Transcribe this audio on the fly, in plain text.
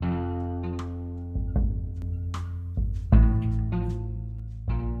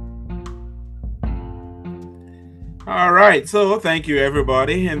All right. So thank you,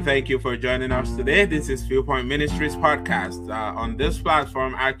 everybody, and thank you for joining us today. This is Viewpoint Ministries podcast. On this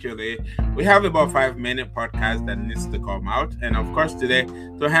platform, actually, we have about 5-minute podcast that needs to come out. And of course, today,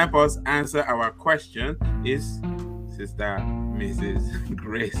 to help us answer our question is Sister Mrs.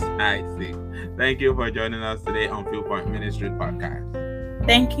 Grace Isaac. Thank you for joining us today on Viewpoint Ministries podcast.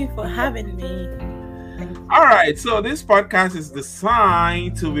 Thank you for having me. All right. So this podcast is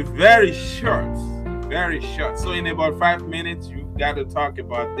designed to be very short. Very short. So in about 5 minutes, you've got to talk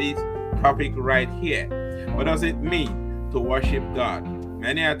about this topic right here. What does it mean to worship God?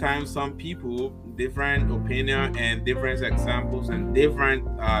 Many a times, some people, different opinion and different examples and different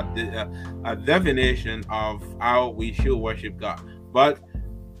definition of how we should worship God. But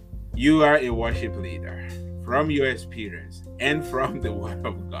you are a worship leader. From your experience and from the Word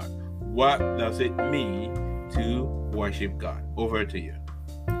of God, what does it mean to worship God? Over to you.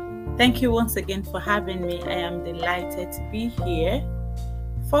 Thank you once again for having me. I am delighted to be here.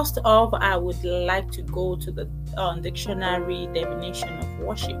 First off, I would like to go to the dictionary definition of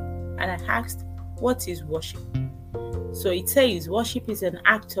worship. And I asked, what is worship? So it says, worship is an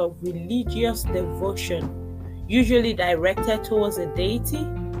act of religious devotion, usually directed towards a deity.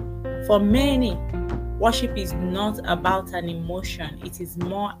 For many, worship is not about an emotion. It is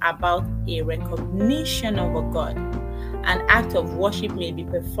more about a recognition of a God. An act of worship may be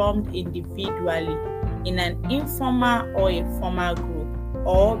performed individually, in an informal or a formal group,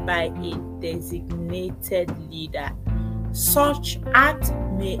 or by a designated leader. Such act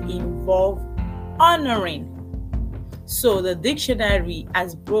may involve honoring. So the dictionary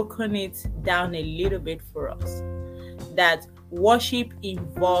has broken it down a little bit for us, that worship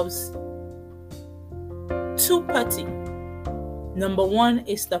involves two parties. Number one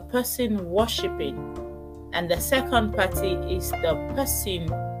is the person worshiping, and the second party is the person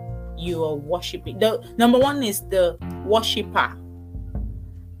you are worshiping. The number one is the worshipper,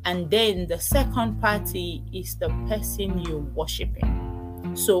 and then the second party is the person you're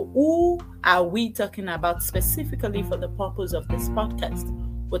worshiping. So who are we talking about specifically for the purpose of this podcast?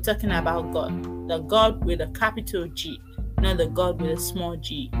 We're talking about God, the God with a capital G, not the God with a small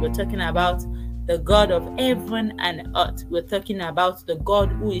g. We're talking about the God of heaven and earth. We're talking about the God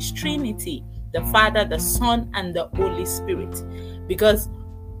who is Trinity, the Father, the Son, and the Holy Spirit. Because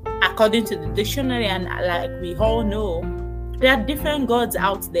according to the dictionary, and like we all know, there are different gods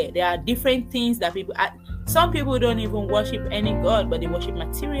out there. There are different things that some people don't even worship any God, but they worship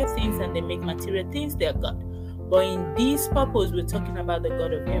material things and they make material things their God. But in this purpose, we're talking about the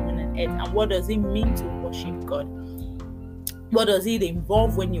God of heaven and earth. And what does it mean to worship God? What does it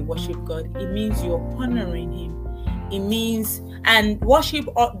involve when you worship God? It means you're honoring Him. It means, and worship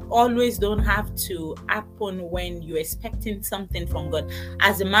always don't have to happen when you're expecting something from God.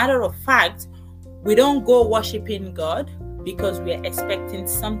 As a matter of fact, we don't go worshiping God because we are expecting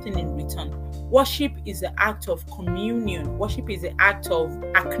something in return. Worship is the act of communion. Worship is the act of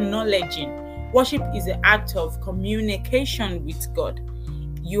acknowledging. Worship is the act of communication with God.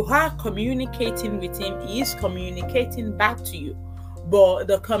 You are communicating with Him. He is communicating back to you. But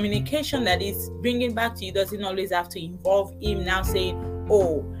the communication that is bringing back to you doesn't always have to involve Him now saying,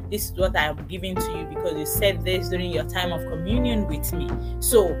 oh, this is what I am giving to you because you said this during your time of communion with me.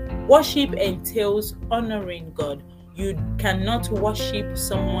 So worship entails honoring God. You cannot worship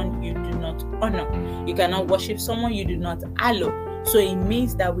someone you do not honor. You cannot worship someone you do not hallow. So it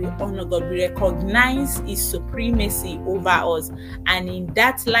means that we honor God. We recognize His supremacy over us. And in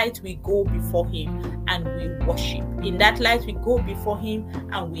that light, we go before Him and we worship. In that light, we go before Him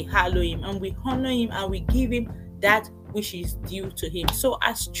and we hallow Him and we honor Him and we give Him that which is due to Him. So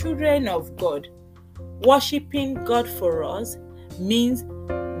as children of God, worshiping God for us means,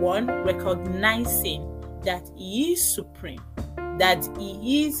 one, recognizing that He is supreme, that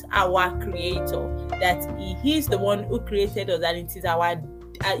He is our creator, that He is the one who created us, and it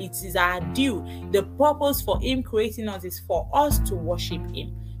is our due. The purpose for Him creating us is for us to worship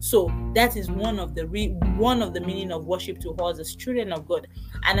Him. So that is one of the meaning of worship to us as children of God.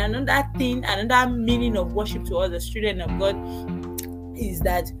 And another meaning of worship to us as children of God is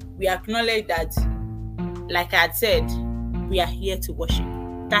that we acknowledge that, like I had said, we are here to worship.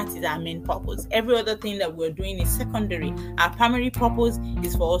 That is our main purpose. Every other thing that we're doing is secondary. Our primary purpose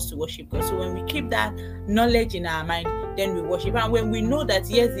is for us to worship God. So when we keep that knowledge in our mind, then we worship. And when we know that,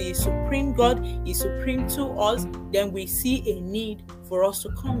 yes, He is supreme God, He is supreme to us, then we see a need for us to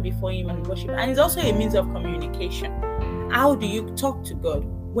come before Him and worship. And it's also a means of communication. How do you talk to God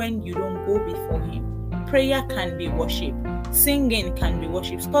when you don't go before Him? Prayer can be worship. Singing can be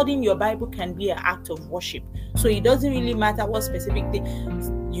worship. Studying your Bible can be an act of worship. So it doesn't really matter what specific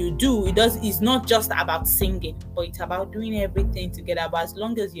thing. you do, it's not just about singing, but it's about doing everything together. But as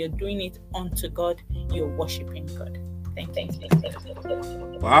long as you're doing it unto God, you're worshiping God. Thank you.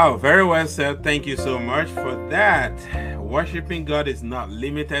 Wow, very well said. Thank you so much for that. Worshiping God is not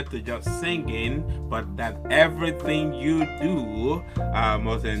limited to just singing, but that everything you do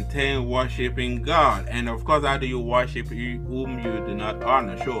must entail worshiping God. And of course, how do you worship whom you do not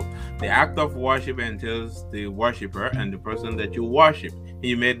honor? So the act of worship entails the worshiper and the person that you worship.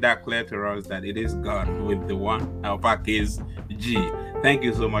 He made that clear to us that it is God with the one uppercase G. Thank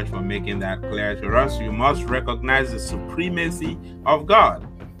you so much for making that clear to us. You must recognize the supremacy of God.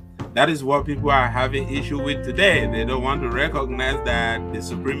 That is what people are having issue with today. They don't want to recognize that the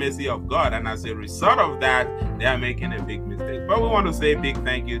supremacy of God, and as a result of that, they are making a big mistake. But we want to say a big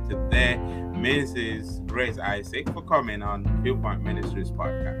thank you to Mrs. Grace Isaac for coming on Viewpoint Ministries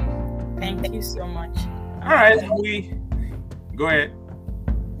podcast. Thank you so much. All right, go ahead.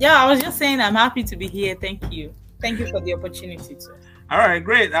 Yeah, I was just saying I'm happy to be here. Thank you. Thank you for the opportunity to. All right,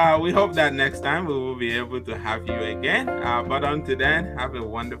 great. We hope that next time we will be able to have you again. But until then, have a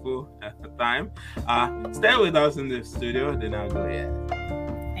wonderful time. Stay with us in the studio. Then I'll go ahead.